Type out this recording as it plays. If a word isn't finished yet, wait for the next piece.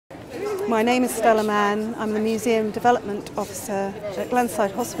My name is Stella Mann. I'm the Museum Development Officer at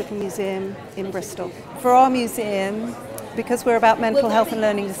Glenside Hospital Museum in Bristol. For our museum, because we're about mental health and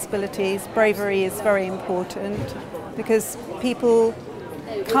learning disabilities, bravery is very important because people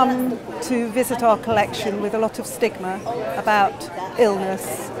come to visit our collection with a lot of stigma about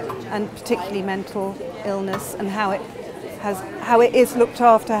illness and particularly mental illness and how it is looked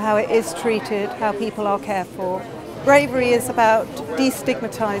after, how it is treated, how people are cared for. Bravery is about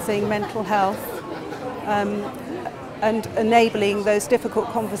destigmatising mental health and enabling those difficult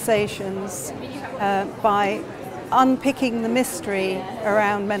conversations by unpicking the mystery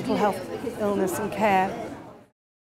around mental health, illness and care.